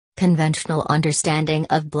Conventional understanding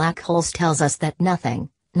of black holes tells us that nothing,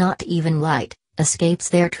 not even light, escapes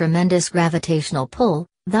their tremendous gravitational pull,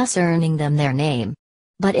 thus earning them their name.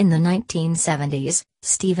 But in the 1970s,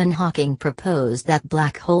 Stephen Hawking proposed that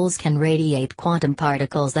black holes can radiate quantum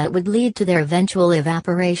particles that would lead to their eventual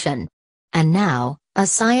evaporation. And now, a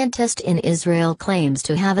scientist in Israel claims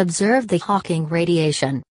to have observed the Hawking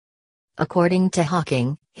radiation. According to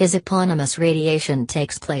Hawking, his eponymous radiation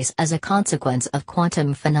takes place as a consequence of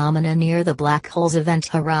quantum phenomena near the black hole's event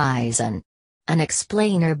horizon. An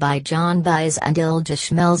explainer by John Baez and Ilja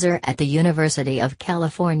Schmelzer at the University of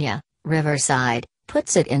California, Riverside,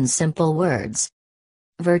 puts it in simple words.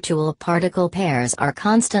 Virtual particle pairs are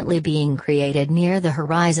constantly being created near the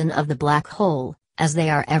horizon of the black hole, as they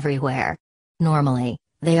are everywhere. Normally,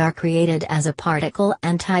 they are created as a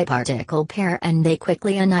particle-antiparticle pair and they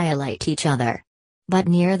quickly annihilate each other. But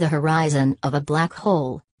near the horizon of a black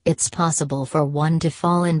hole, it's possible for one to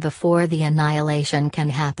fall in before the annihilation can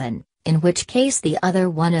happen, in which case the other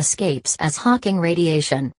one escapes as Hawking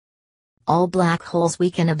radiation. All black holes we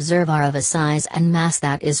can observe are of a size and mass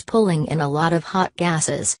that is pulling in a lot of hot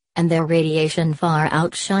gases, and their radiation far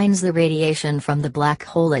outshines the radiation from the black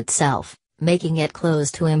hole itself, making it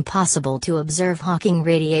close to impossible to observe Hawking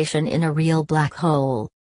radiation in a real black hole.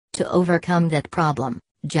 To overcome that problem,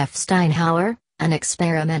 Jeff Steinhauer, an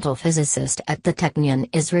experimental physicist at the Technion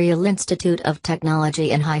Israel Institute of Technology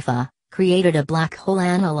in Haifa, created a black hole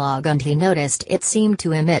analog, and he noticed it seemed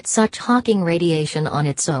to emit such Hawking radiation on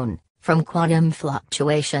its own, from quantum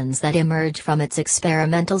fluctuations that emerge from its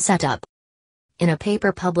experimental setup. In a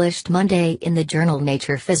paper published Monday in the journal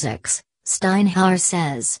Nature Physics, Steinhauer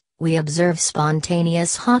says, "We observe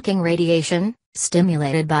spontaneous Hawking radiation,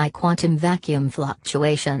 stimulated by quantum vacuum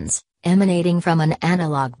fluctuations, emanating from an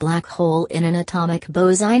analog black hole in an atomic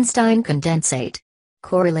Bose-Einstein condensate.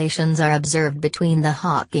 Correlations are observed between the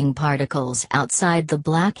Hawking particles outside the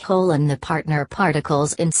black hole and the partner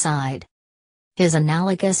particles inside." His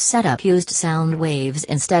analogous setup used sound waves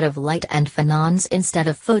instead of light and phonons instead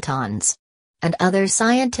of photons. And other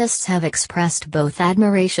scientists have expressed both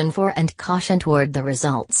admiration for and caution toward the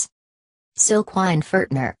results. Silkwine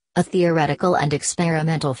Furtner, a theoretical and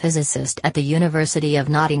experimental physicist at the University of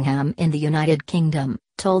Nottingham in the United Kingdom,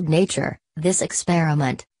 told Nature, "This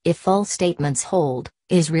experiment, if false statements hold,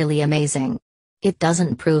 is really amazing. It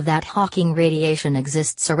doesn't prove that Hawking radiation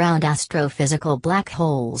exists around astrophysical black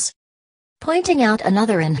holes." Pointing out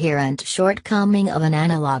another inherent shortcoming of an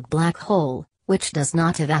analog black hole, which does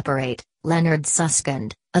not evaporate, Leonard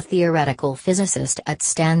Susskind, a theoretical physicist at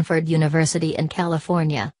Stanford University in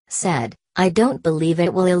California, said, "I don't believe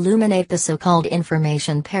it will illuminate the so-called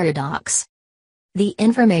information paradox." The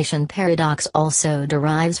information paradox also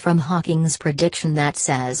derives from Hawking's prediction that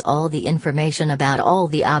says all the information about all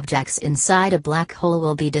the objects inside a black hole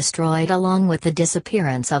will be destroyed along with the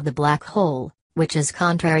disappearance of the black hole, which is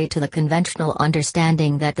contrary to the conventional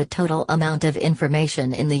understanding that the total amount of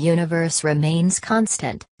information in the universe remains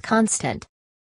constant.